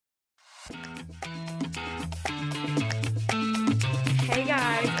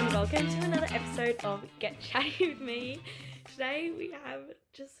welcome to another episode of Get Chatty with me. Today we have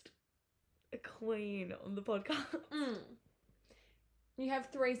just a queen on the podcast. You have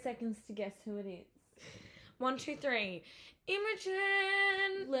 3 seconds to guess who it is. 1, 2, 3.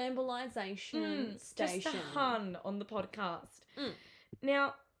 Imogen! Lambelisation station. Just a hun on the podcast.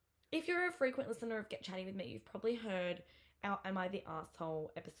 Now, if you're a frequent listener of Get Chatty with me, you've probably heard our Am I the Arsehole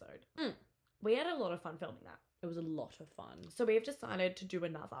episode. We had a lot of fun filming that. It was a lot of fun. So we have decided to do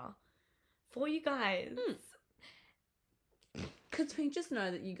another for you guys. Because we just know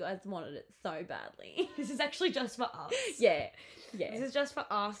that you guys wanted it so badly. This is actually just for us. Yeah. This is just for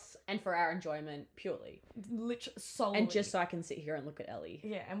us. And for our enjoyment, purely. Literally, solely. And just so I can sit here and look at Ellie.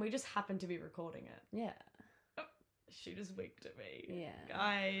 Yeah, and we just happen to be recording it. Yeah. Oh, she just winked at me. Yeah.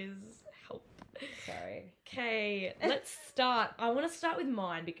 Guys, help. Sorry. Okay, let's start. I want to start with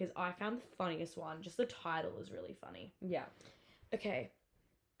mine because I found the funniest one. Just the title is really funny. Yeah. Okay.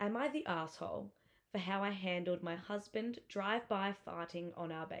 Am I the asshole for how I handled my husband drive-by farting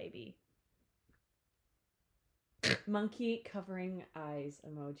on our baby? Monkey covering eyes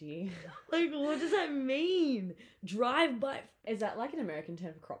emoji. Like, what does that mean? Drive-by. Is that like an American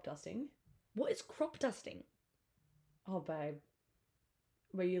term for crop dusting? What is crop dusting? Oh, babe.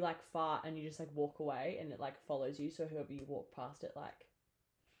 Where you like fart and you just like walk away and it like follows you, so whoever you walk past it like.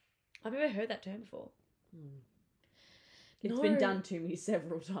 I've never heard that term before. It's been done to me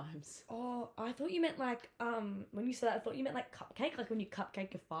several times. Oh, I thought you meant like, when you said that, I thought you meant like cupcake, like when you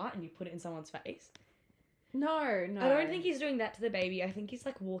cupcake a fart and you put it in someone's face. No. I don't think he's doing that to the baby. I think he's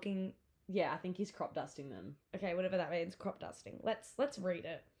like walking. Yeah, I think he's crop dusting them. Okay, whatever that means, crop dusting. Let's read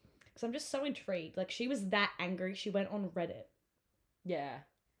it. Because I'm just so intrigued. Like, she was that angry, she went on Reddit. Yeah.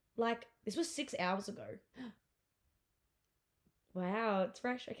 Like, this was 6 hours ago. Wow, it's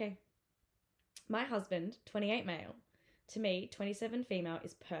fresh. Okay. My husband, 28 male, to me, 27 female,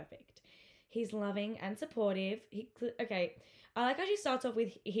 is perfect. He's loving and supportive. Okay, I like how she starts off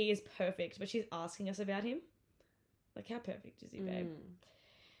with, he is perfect, but she's asking us about him. Like, how perfect is he, babe?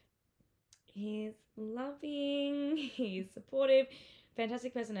 He's loving, he's supportive,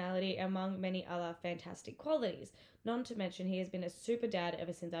 fantastic personality, among many other fantastic qualities. Not to mention, he has been a super dad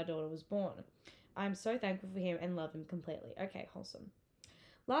ever since our daughter was born. I'm so thankful for him and love him completely. Okay, wholesome.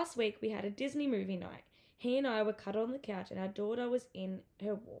 Last week, we had a Disney movie night. He and I were cuddled on the couch and our daughter was in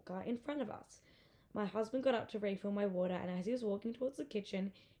her walker in front of us. My husband got up to refill my water and as he was walking towards the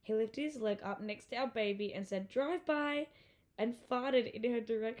kitchen, he lifted his leg up next to our baby and said, "Drive by," and farted in her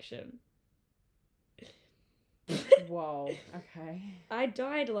direction. Whoa, okay. I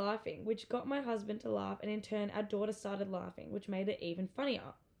died laughing, which got my husband to laugh, and in turn, our daughter started laughing, which made it even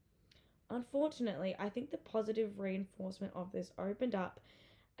funnier. Unfortunately, I think the positive reinforcement of this opened up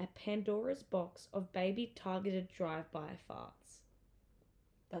a Pandora's box of baby-targeted drive-by farts.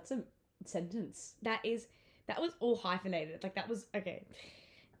 That's a sentence. That was all hyphenated. Like, that was, okay.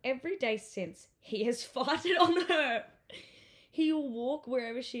 Every day since, he has farted on her. He will walk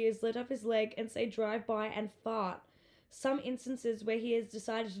wherever she is, lift up his leg and say drive by and fart. Some instances where he has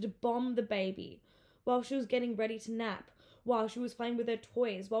decided to bomb the baby while she was getting ready to nap, while she was playing with her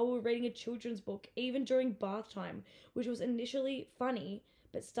toys, while we were reading a children's book, even during bath time, which was initially funny,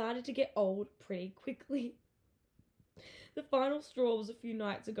 but started to get old pretty quickly. The final straw was a few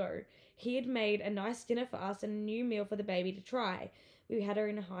nights ago. He had made a nice dinner for us and a new meal for the baby to try. We had her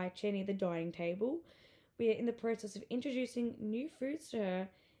in a high chair near the dining table. We are in the process of introducing new foods to her.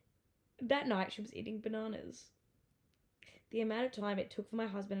 That night, she was eating bananas. The amount of time it took for my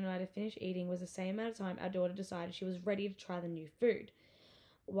husband and I to finish eating was the same amount of time our daughter decided she was ready to try the new food.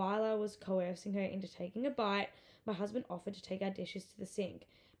 While I was coercing her into taking a bite, my husband offered to take our dishes to the sink,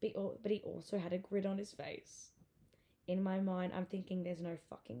 but he also had a grin on his face. In my mind, I'm thinking there's no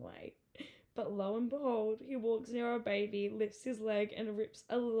fucking way. But lo and behold, he walks near our baby, lifts his leg, and rips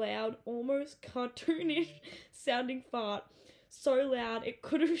a loud, almost cartoonish sounding fart. So loud, it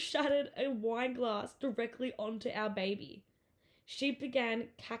could have shattered a wine glass directly onto our baby. She began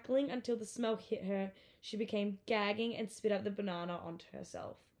cackling until the smell hit her. She became gagging and spit up the banana onto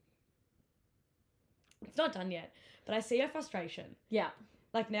herself. It's not done yet, but I see her frustration. Yeah.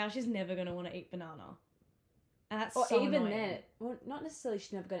 Like, now she's never going to want to eat banana. And that's or so even annoying. then, well, not necessarily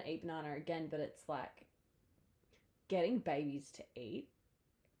she's never going to eat banana again, but it's like getting babies to eat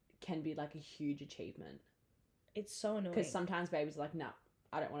can be like a huge achievement. It's so annoying. Because sometimes babies are like, no,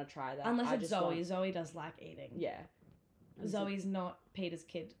 I don't want to try that. Unless it's Zoe. Zoe does like eating. Yeah. Zoe's not Peter's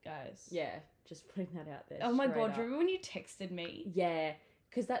kid, guys. Yeah, just putting that out there. Oh my god, do you remember when you texted me? Yeah,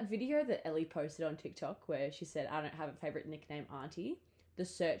 because that video that Ellie posted on TikTok where she said, I don't have a favourite nickname, Auntie, the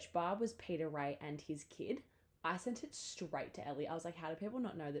search bar was Peter Ray and his kid. I sent it straight to Ellie. I was like, how do people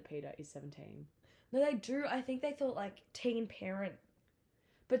not know that Peter is 17? No, they do. I think they thought like teen parent.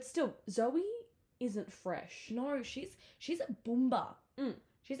 But still, Zoe isn't fresh. No, she's a boomba. Mm.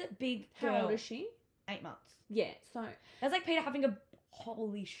 She's a big girl. How old is she? 8 months. Yeah, so... That's like Peter having a...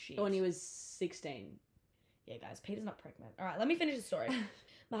 Holy shit. When he was 16. Yeah, guys, Peter's not pregnant. All right, let me finish the story.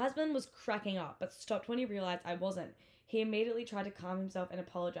 My husband was cracking up, but stopped when he realised I wasn't. He immediately tried to calm himself and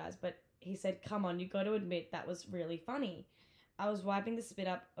apologise, but he said, come on, you got to admit that was really funny. I was wiping the spit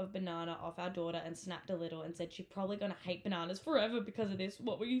up of banana off our daughter and snapped a little and said she's probably going to hate bananas forever because of this.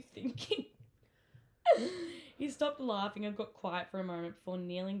 What were you thinking? He stopped laughing and got quiet for a moment before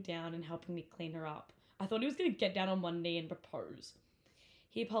kneeling down and helping me clean her up. I thought he was going to get down on one knee and propose.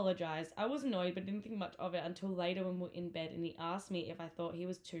 He apologised. I was annoyed but didn't think much of it until later when we were in bed and he asked me if I thought he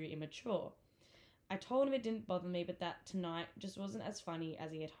was too immature. I told him it didn't bother me but that tonight just wasn't as funny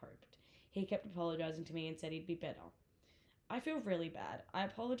as he had hoped. He kept apologising to me and said he'd be better. I feel really bad. I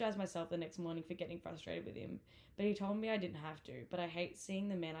apologised myself the next morning for getting frustrated with him, but he told me I didn't have to, but I hate seeing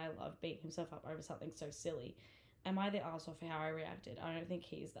the man I love beat himself up over something so silly. Am I the arsehole for how I reacted? I don't think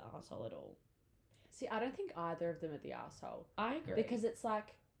he's the arsehole at all. See, I don't think either of them are the arsehole. I agree. Because it's like...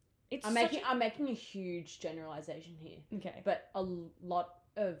 It's I'm making a huge generalisation here. Okay. But a lot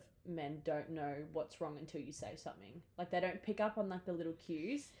of men don't know what's wrong until you say something. Like, they don't pick up on, like, the little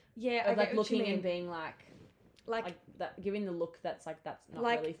cues. Yeah, of, like, looking and being like like that, giving the look that's like, that's not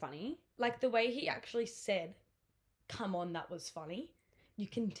like, really funny. Like, the way he actually said, come on, that was funny. You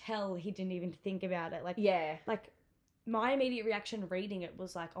can tell he didn't even think about it. Like, yeah. Like, my immediate reaction reading it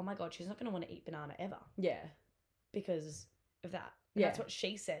was like, oh my God, she's not going to want to eat banana ever. Yeah. Because of that. And that's what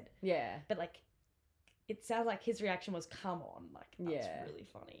she said. Yeah. But, like, it sounds like his reaction was, come on. Like, that's really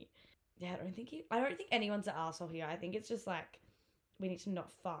funny. Yeah, I don't think anyone's an arsehole here. I think it's just, like, we need to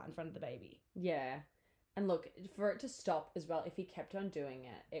not fart in front of the baby. Yeah. And look, for it to stop as well, if he kept on doing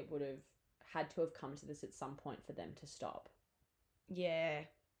it, it would have had to have come to this at some point for them to stop. Yeah.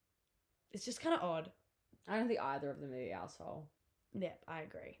 It's just kind of odd. I don't think either of them are the arsehole. Yep, I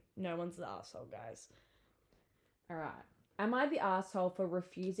agree. No one's the arsehole, guys. Alright. Am I the arsehole for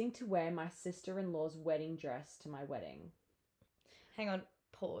refusing to wear my sister-in-law's wedding dress to my wedding? Hang on,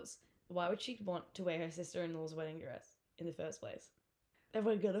 pause. Why would she want to wear her sister-in-law's wedding dress in the first place? And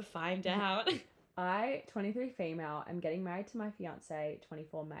we're gonna find out. I, 23 female, am getting married to my fiancé,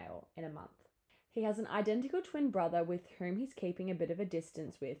 24 male, in a month. He has an identical twin brother with whom he's keeping a bit of a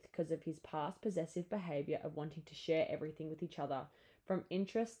distance with because of his past possessive behaviour of wanting to share everything with each other, from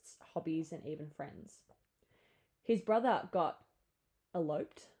interests, hobbies, and even friends. His brother got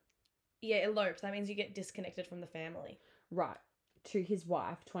eloped. Yeah, eloped. That means you get disconnected from the family. Right. To his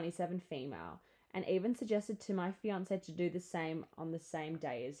wife, 27 female, and even suggested to my fiancé to do the same on the same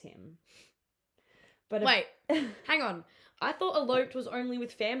day as him. But wait, hang on. I thought eloped was only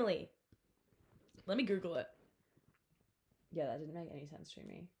with family. Let me Google it. Yeah, that didn't make any sense to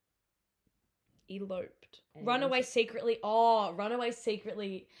me. Eloped. Runaway secretly. Oh, runaway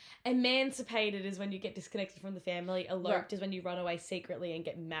secretly. Emancipated is when you get disconnected from the family. Eloped is when you run away secretly and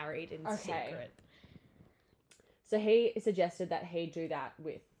get married in secret. So he suggested that he do that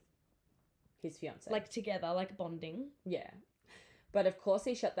with his fiancée. Like together, like bonding. Yeah. But of course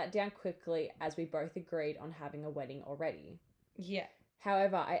he shut that down quickly as we both agreed on having a wedding already. Yeah.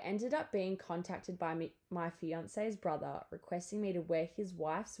 However, I ended up being contacted by my fiancé's brother requesting me to wear his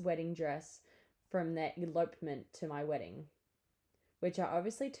wife's wedding dress from their elopement to my wedding, which I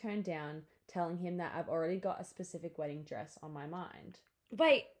obviously turned down, telling him that I've already got a specific wedding dress on my mind.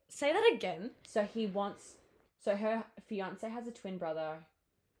 Wait, say that again. So her fiancé has a twin brother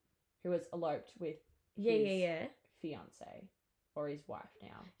who was eloped with his fiancé, or his wife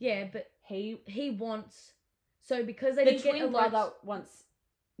now. Yeah, but he wants... So because they didn't get eloped... The twin brother wants...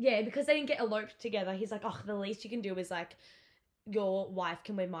 Yeah, because they didn't get eloped together, he's like, oh, the least you can do is, like, your wife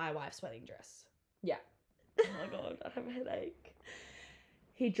can wear my wife's wedding dress. Yeah. Oh my God, I have a headache.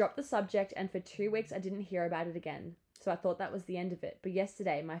 He dropped the subject, and for 2 weeks I didn't hear about it again. So I thought that was the end of it. But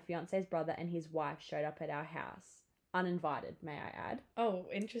yesterday, my fiancé's brother and his wife showed up at our house. Uninvited, may I add. Oh,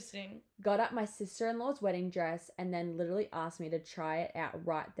 interesting. Got up my sister-in-law's wedding dress and then literally asked me to try it out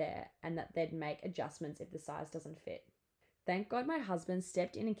right there and that they'd make adjustments if the size doesn't fit. Thank God my husband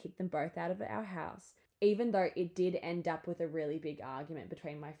stepped in and kicked them both out of our house, even though it did end up with a really big argument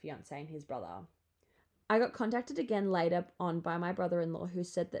between my fiancé and his brother. I got contacted again later on by my brother-in-law who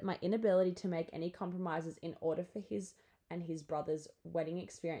said that my inability to make any compromises in order for his and his brother's wedding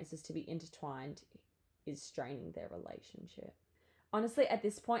experiences to be intertwined is straining their relationship. Honestly, at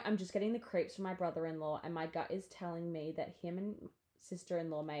this point, I'm just getting the creeps from my brother-in-law and my gut is telling me that him and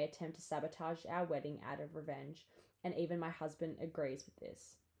sister-in-law may attempt to sabotage our wedding out of revenge, and even my husband agrees with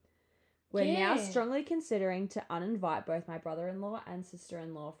this. We're now Yeah. strongly considering to uninvite both my brother-in-law and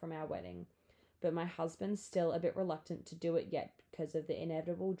sister-in-law from our wedding, but my husband's still a bit reluctant to do it yet because of the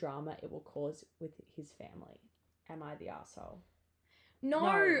inevitable drama it will cause with his family. Am I the arsehole? No,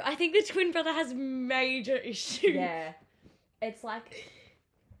 No. I think the twin brother has major issues. Yeah. It's like,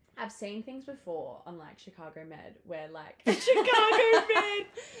 I've seen things before on like Chicago Med where like Chicago Med!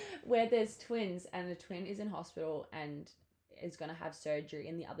 where there's twins and the twin is in hospital and is going to have surgery,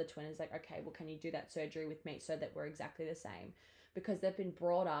 and the other twin is like, okay, well, can you do that surgery with me so that we're exactly the same? Because they've been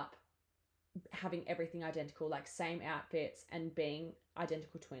brought up having everything identical, like same outfits, and being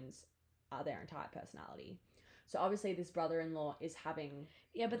identical twins are their entire personality. So obviously this brother-in-law is having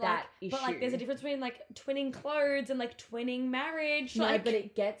that issue. But like there's a difference between like twinning clothes and like twinning marriage. No, like, but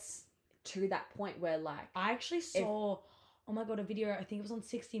it gets to that point where like I actually saw, oh my god, a video, I think it was on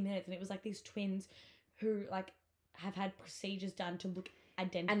 60 Minutes, and it was like these twins who like have had procedures done to look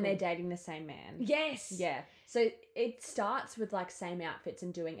identical. and they're dating the same man. Yes. Yeah. So it starts with like same outfits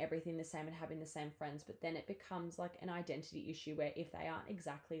and doing everything the same and having the same friends, but then it becomes like an identity issue where if they aren't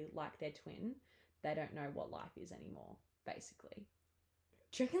exactly like their twin, they don't know what life is anymore, basically.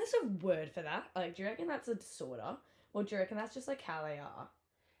 Do you reckon there's a word for that? Like, do you reckon that's a disorder? Or do you reckon that's just like how they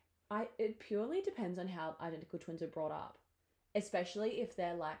are? It purely depends on how identical twins are brought up. Especially if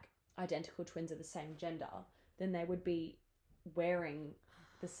they're like identical twins of the same gender, then they would be wearing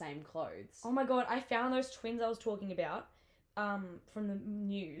the same clothes. Oh my god, I found those twins I was talking about from the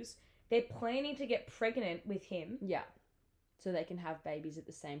news. They're planning to get pregnant with him. Yeah. So they can have babies at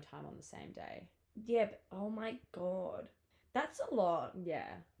the same time on the same day. Yeah, but oh my god. That's a lot. Yeah.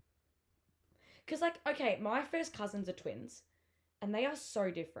 Because, like, okay, my first cousins are twins, and they are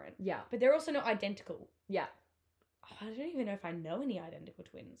so different. Yeah. But they're also not identical. Yeah. Oh, I don't even know if I know any identical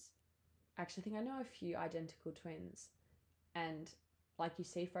twins. Actually, I think I know a few identical twins. And, like, you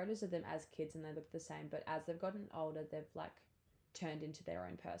see photos of them as kids and they look the same, but as they've gotten older, they've, like, turned into their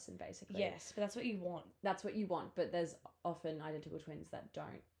own person, basically. Yes, but that's what you want. That's what you want, but there's often identical twins that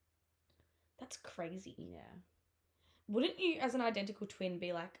don't. That's crazy. Yeah. Wouldn't you, as an identical twin,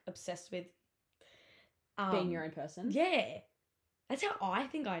 be, like, obsessed with... Being your own person? Yeah. That's how I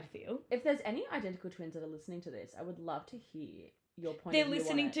think I'd feel. If there's any identical twins that are listening to this, I would love to hear your point They're of view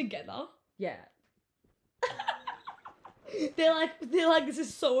listening on it. together. Yeah. They're like, this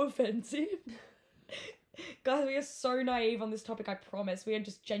is so offensive. Guys, we are so naive on this topic, I promise. We are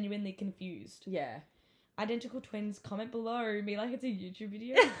just genuinely confused. Yeah. Identical twins, comment below. Be like it's a YouTube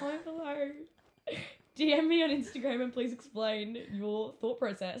video. Comment below. DM me on Instagram and please explain your thought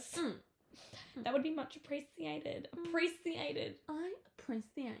process. That would be much appreciated. Appreciated. I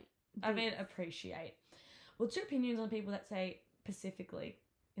appreciate. I mean, appreciate. What's your opinions on people that say specifically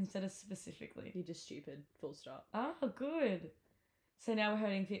instead of specifically? You're just stupid. Full stop. Oh, good. So now we're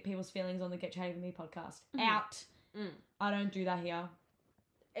hurting people's feelings on the Get Chatty With Me podcast. Out. I don't do that here.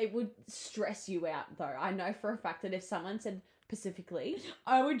 It would stress you out, though. I know for a fact that if someone said specifically,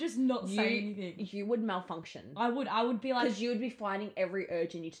 I would just not say anything. You would malfunction. I would be like... Because you would be fighting every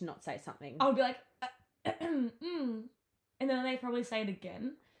urge in you to not say something. I would be like... And then they probably say it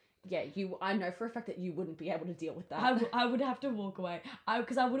again. Yeah, I know for a fact that you wouldn't be able to deal with that. I would have to walk away.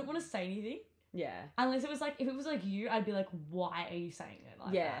 Because I wouldn't want to say anything. Yeah. Unless it was like... If it was like you, I'd be like, why are you saying it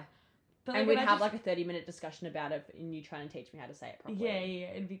like that? But and like, we'd have like a 30-minute discussion about it and you trying to teach me how to say it properly. Yeah,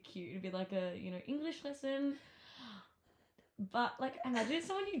 it'd be cute. It'd be like a, English lesson. But, like, imagine it's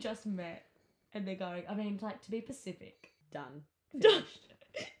someone you just met and they're going, I mean, like, to be Pacific. Done. Finished.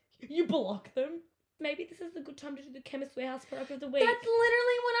 You block them. Maybe this is a good time to do the Chemist Warehouse product of the week. That's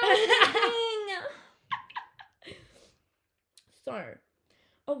literally what I was thinking. So,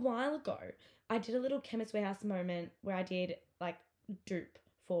 a while ago, I did a little Chemist Warehouse moment where I did, like, dupe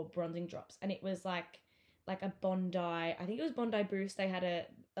for bronzing drops. And it was, like a Bondi, I think it was Bondi Boost. They had a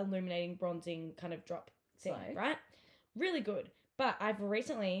illuminating bronzing kind of drop thing, right? Really good. But I've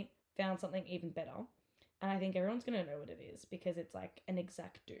recently found something even better. And I think everyone's going to know what it is because it's like an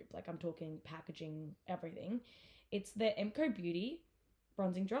exact dupe. Like I'm talking packaging, everything. It's the Emco Beauty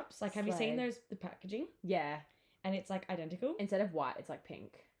bronzing drops. Like have you seen the packaging? Yeah. And it's like identical. Instead of white, it's like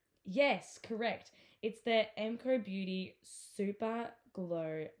pink. Yes, correct. It's the Emco Beauty Super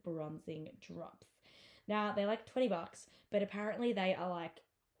Glow Bronzing Drops. Now, they're like $20, but apparently they are like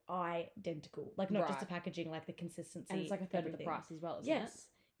identical. Like not just the packaging, like the consistency. And it's like a third of the price as well, isn't it?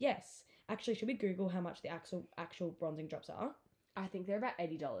 Yes. Actually, should we Google how much the actual bronzing drops are? I think they're about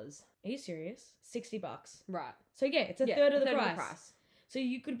 $80. Are you serious? $60. Right. So yeah, it's a third of the price. So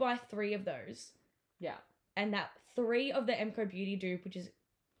you could buy 3 of those. Yeah. And that 3 of the Emco Beauty dupe, which is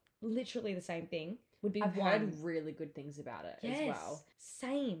literally the same thing, would be I've one. heard really good things about it as well.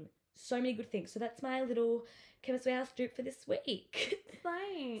 Same. So many good things. So that's my little Chemist Warehouse dupe for this week.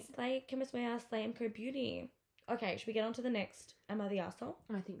 Thanks. Slay Chemist Warehouse, Slay Emco Beauty. Okay, should we get on to the next? Am I the arsehole?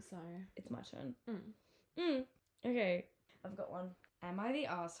 I think so. It's my turn. Okay, I've got one. Am I the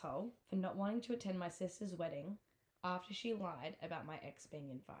asshole for not wanting to attend my sister's wedding after she lied about my ex being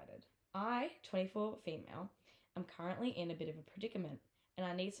invited? I, 24 female, am currently in a bit of a predicament and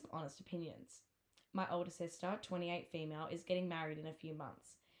I need some honest opinions. My older sister, 28 female, is getting married in a few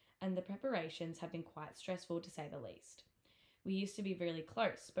months and the preparations have been quite stressful to say the least. We used to be really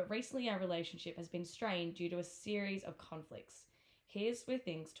close, but recently our relationship has been strained due to a series of conflicts. Here's where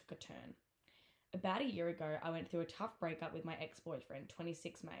things took a turn. About a year ago, I went through a tough breakup with my ex-boyfriend,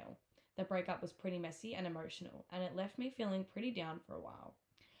 26 male. The breakup was pretty messy and emotional, and it left me feeling pretty down for a while.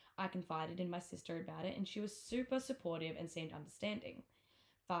 I confided in my sister about it, and she was super supportive and seemed understanding.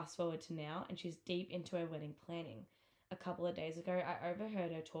 Fast forward to now, and she's deep into her wedding planning. A couple of days ago, I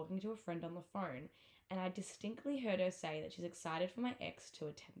overheard her talking to a friend on the phone, and I distinctly heard her say that she's excited for my ex to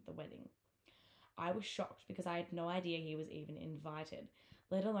attend the wedding. I was shocked because I had no idea he was even invited,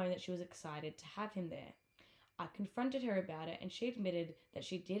 let alone that she was excited to have him there. I confronted her about it and she admitted that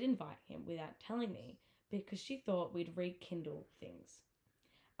she did invite him without telling me because she thought we'd rekindle things.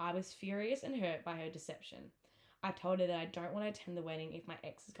 I was furious and hurt by her deception. I told her that I don't want to attend the wedding if my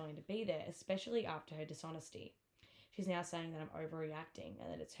ex is going to be there, especially after her dishonesty. She's now saying that I'm overreacting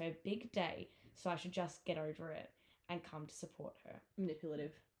and that it's her big day, so I should just get over it and come to support her.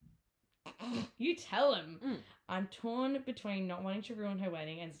 Manipulative. You tell him. I'm torn between not wanting to ruin her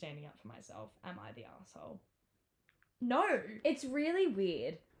wedding and standing up for myself. Am I the asshole? No. It's really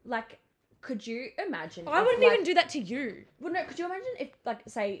weird. Like, could you imagine? I wouldn't even do that to you. Well, no, could you imagine if, like,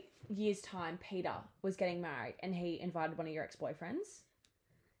 say, years' time, Peter was getting married and he invited one of your ex-boyfriends?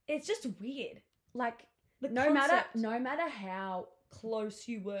 It's just weird. Like, The no concept. matter how Close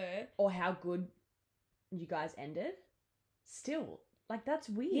you were. or how good you guys ended, still, like, that's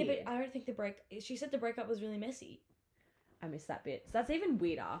weird. Yeah, but I don't think she said the breakup was really messy. I missed that bit. So that's even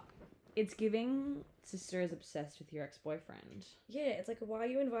weirder. It's giving sister is obsessed with your ex-boyfriend. Yeah, it's like, why are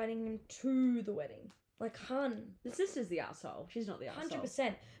you inviting him to the wedding? Like, hun. The sister's the asshole. She's not the asshole.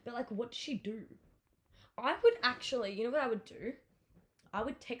 100%. But, like, what does she do? I would actually, you know what I would do? I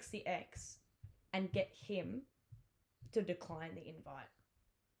would text the ex and get him to decline the invite.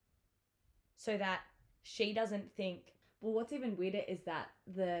 So that she doesn't think... Well, what's even weirder is that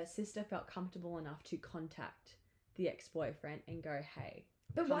the sister felt comfortable enough to contact the ex-boyfriend and go, hey,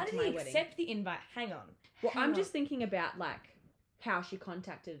 But why did he accept the invite? Hang on. Well, I'm just thinking about, like, how she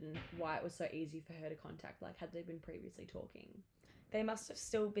contacted and why it was so easy for her to contact. Like, had they been previously talking? They must have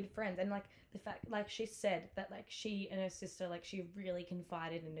still been friends. And, like, the fact, like, she said that, like, she and her sister, like, she really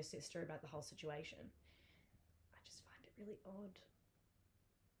confided in her sister about the whole situation. I just find it really odd.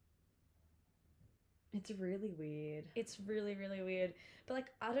 It's really weird. It's really, really weird. But, like,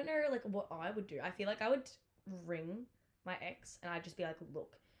 I don't know, like, what I would do. I feel like I would ring my ex and I'd just be like,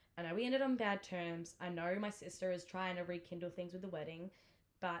 look, I know we ended on bad terms. I know my sister is trying to rekindle things with the wedding,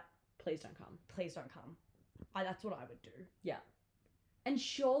 but Please don't come. please don't come. That's what I would do. Yeah. And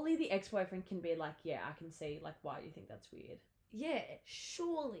surely the ex-boyfriend can be like, yeah, I can see, like, why you think that's weird. Yeah,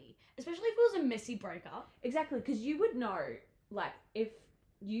 surely. Especially if it was a messy breakup. Exactly, because you would know, like, if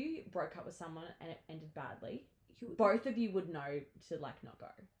you broke up with someone and it ended badly, both of you would know to, like, not go.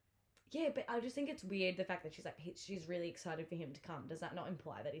 Yeah, but I just think it's weird the fact that she's like, she's really excited for him to come. Does that not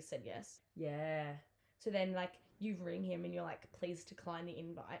imply that he said yes? Yeah. So then, like, you ring him and you're like, please decline the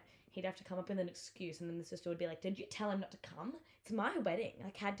invite. He'd have to come up with an excuse, and then the sister would be like, did you tell him not to come? It's my wedding.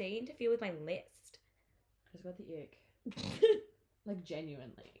 Like, how dare you interfere with my list? I just got the ick. Like,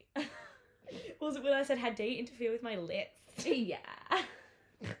 genuinely. Was it when I said, how dare you interfere with my list? Yeah.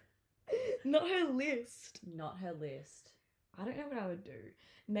 Not her list. Not her list. I don't know what I would do.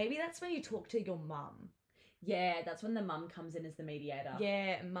 Maybe that's when you talk to your mum. Yeah, that's when the mum comes in as the mediator.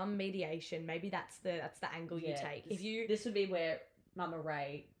 Yeah, mum mediation. Maybe that's the angle you take. This would be where Mama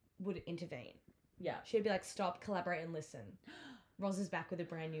Ray would intervene. Yeah. She'd be like, stop, collaborate, and listen. Roz is back with a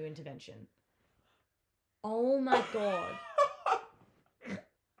brand new intervention. Oh my god.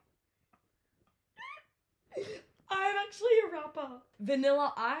 I'm actually a rapper.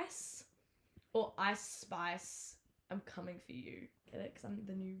 Vanilla Ice or Ice Spice. I'm coming for you. Get it? Because I'm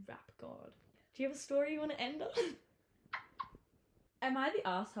the new rap god. Do you have a story you want to end on? Am I the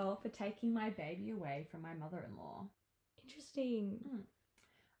asshole for taking my baby away from my mother-in-law? Interesting.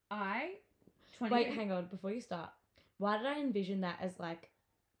 Wait, hang on. Before you start, why did I envision that as like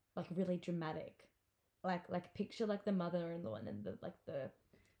really dramatic? like picture like the mother-in-law and then the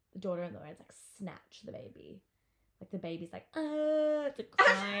daughter-in-law, and it's like snatch the baby. Like the baby's like, it's like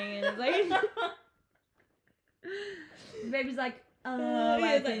crying and it's like The baby's like, yeah, I've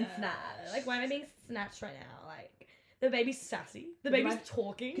it's been like, snatched. Like, why am I being snatched right now? Like, the baby's sassy. The Could you baby's imagine-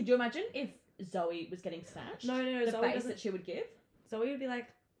 talking. Could you imagine if Zoe was getting snatched? No, The Zoe face doesn't. that she would give? Zoe would be like,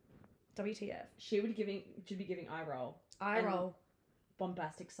 WTF. She'd be giving eye roll. Eye And roll.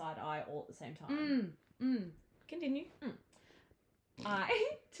 Bombastic side eye all at the same time. Continue. I,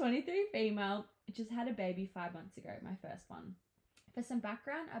 23 female, just had a baby 5 months ago, my first one. For some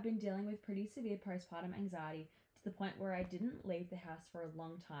background, I've been dealing with pretty severe postpartum anxiety to the point where I didn't leave the house for a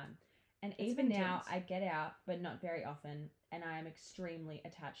long time. And That's even now, intense. I get out, but not very often, and I am extremely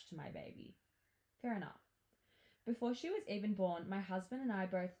attached to my baby. Fair enough. Before she was even born, my husband and I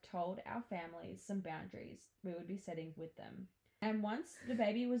both told our families some boundaries we would be setting with them. And once the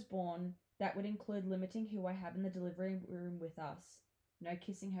baby was born, that would include limiting who I have in the delivery room with us. No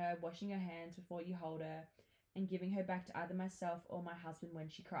kissing her, washing her hands before you hold her, and giving her back to either myself or my husband when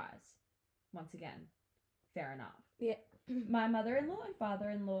she cries. Once again, fair enough. Yeah. My mother-in-law and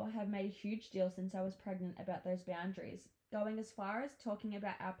father-in-law have made a huge deal since I was pregnant about those boundaries, going as far as talking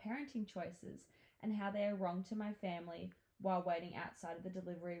about our parenting choices and how they are wrong to my family while waiting outside of the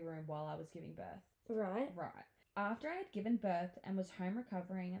delivery room while I was giving birth. Right. Right. After I had given birth and was home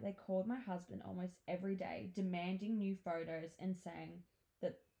recovering, they called my husband almost every day, demanding new photos and saying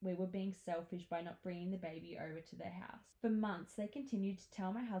that we were being selfish by not bringing the baby over to their house. For months, they continued to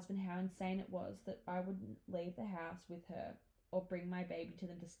tell my husband how insane it was that I wouldn't leave the house with her or bring my baby to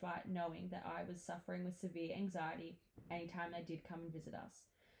them despite knowing that I was suffering with severe anxiety anytime they did come and visit us.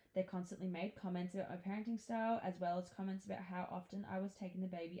 They constantly made comments about my parenting style as well as comments about how often I was taking the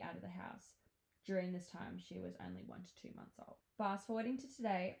baby out of the house. During this time, she was only 1 to 2 months old. Fast forwarding to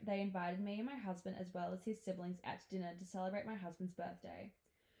today, they invited me and my husband as well as his siblings out to dinner to celebrate my husband's birthday.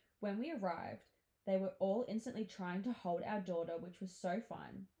 When we arrived, they were all instantly trying to hold our daughter, which was so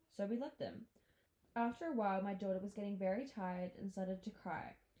fun, so we let them. After a while, my daughter was getting very tired and started to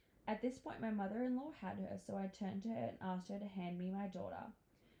cry. At this point, my mother-in-law had her, so I turned to her and asked her to hand me my daughter,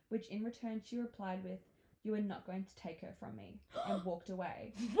 which in return she replied with, "You are not going to take her from me," and walked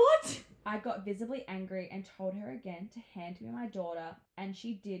away. What? I got visibly angry and told her again to hand me my daughter, and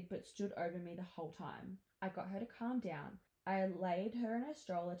she did but stood over me the whole time. I got her to calm down. I laid her in a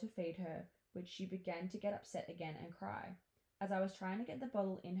stroller to feed her, which she began to get upset again and cry. As I was trying to get the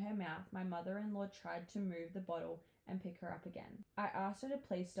bottle in her mouth, my mother-in-law tried to move the bottle and pick her up again. I asked her to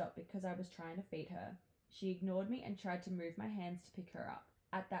please stop because I was trying to feed her. She ignored me and tried to move my hands to pick her up.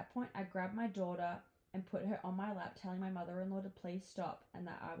 At that point, I grabbed my daughter and put her on my lap, telling my mother-in-law to please stop and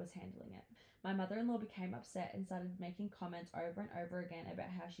that I was handling it. My mother-in-law became upset and started making comments over and over again about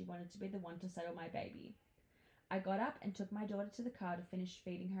how she wanted to be the one to settle my baby. I got up and took my daughter to the car to finish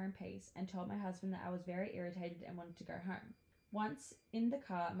feeding her in peace and told my husband that I was very irritated and wanted to go home. Once in the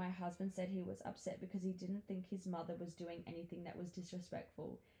car, my husband said he was upset because he didn't think his mother was doing anything that was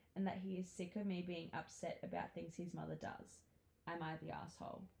disrespectful and that he is sick of me being upset about things his mother does. Am I the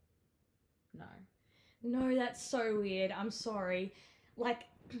asshole? No. No, that's so weird. I'm sorry. Like,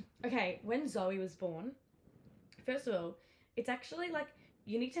 okay, when Zoe was born, first of all, it's actually like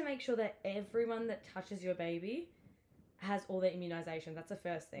you need to make sure that everyone that touches your baby has all their immunizations. That's the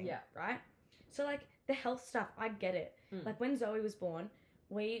first thing. Yeah. Right? So, like, the health stuff, I get it. Like, when Zoe was born,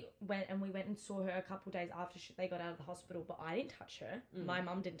 we went and saw her a couple days after they got out of the hospital, but I didn't touch her. My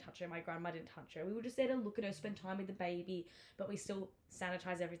mum didn't touch her. My grandma didn't touch her. We were just there to look at her, spend time with the baby, but we still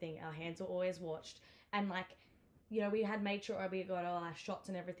sanitize everything. Our hands were always washed. And, like, you know, we had made sure we got all our shots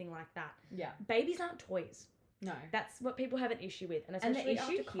and everything like that. Yeah. Babies aren't toys. No. That's what people have an issue with. And And the especially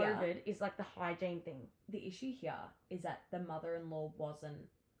issue after here- COVID is, like, the hygiene thing. The issue here is that the mother-in-law wasn't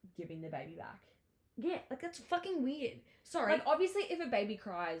giving the baby back. Yeah, like, that's fucking weird. Sorry. Like, obviously, if a baby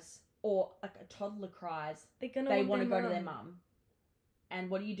cries or, like, a toddler cries, They're gonna they want want to their go to their mum. mum. And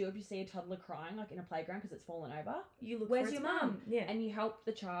what do you do if you see a toddler crying, like, in a playground because it's fallen over? You look Where's for its your mum? mum? Yeah. And you help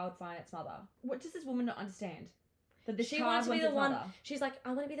the child find its mother. What does this woman not understand? That this She child wants to be wants the its one. mother. She's like, I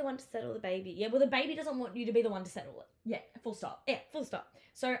want to be the one to settle the baby. Yeah, well, the baby doesn't want you to be the one to settle it. Yeah, full stop. Yeah, full stop.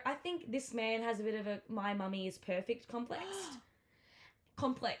 So I think this man has a bit of a my mummy is perfect complex.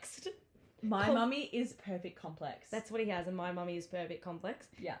 Complexed. My Com- mummy is perfect complex. That's what he has, and my mummy is perfect complex.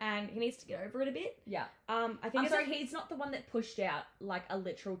 Yeah. And he needs to get over it a bit. Yeah. I think I'm it's sorry, he's not the one that pushed out, like, a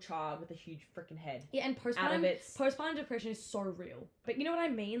literal child with a huge freaking head. yeah, and Out of its... postpartum depression is so real. But you know what I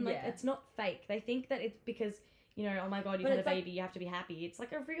mean? Like, Yeah. it's not fake. They think that it's because, you know, oh my god, you've But had a it's like- baby, you have to be happy. It's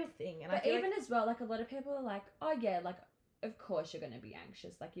like a real thing. And I But feel even like, as well, like, a lot of people are like, oh yeah, like, of course you're going to be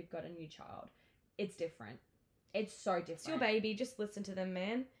anxious. Like, you've got a new child. it's different. It's so different. It's your baby. Just listen to them,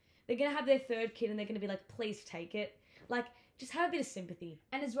 man. They're going to have their third kid and they're going to be like, please take it. Like, just have a bit of sympathy.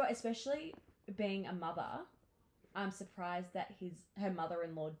 And as well, especially being a mother, I'm surprised that her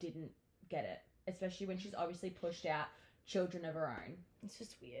mother-in-law didn't get it. Especially when she's obviously pushed out children of her own. It's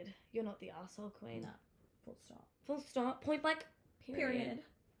just weird. You're not the arsehole queen. No. Full stop. Full stop. Point blank. Period.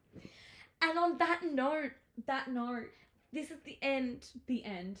 And on that note, this is the end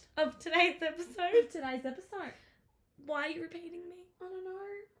of today's episode. Why are you repeating me? I don't know.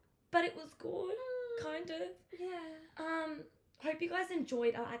 But it was good. Kind of. Yeah. Hope you guys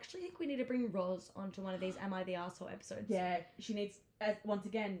enjoyed. I actually think we need to bring Roz onto one of these Am I the Arsehole episodes. Yeah. She needs, once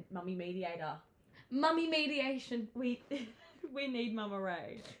again, mummy mediator. Mummy mediation. We need Mama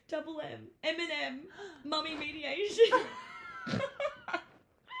Ray. Double M. M&M. Mummy mediation. That's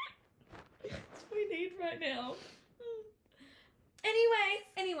what we need right now.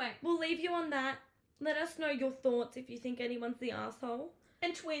 Anyway, we'll leave you on that. Let us know your thoughts if you think anyone's the arsehole.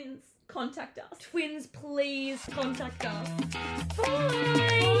 And twins, contact us. Twins, please contact us.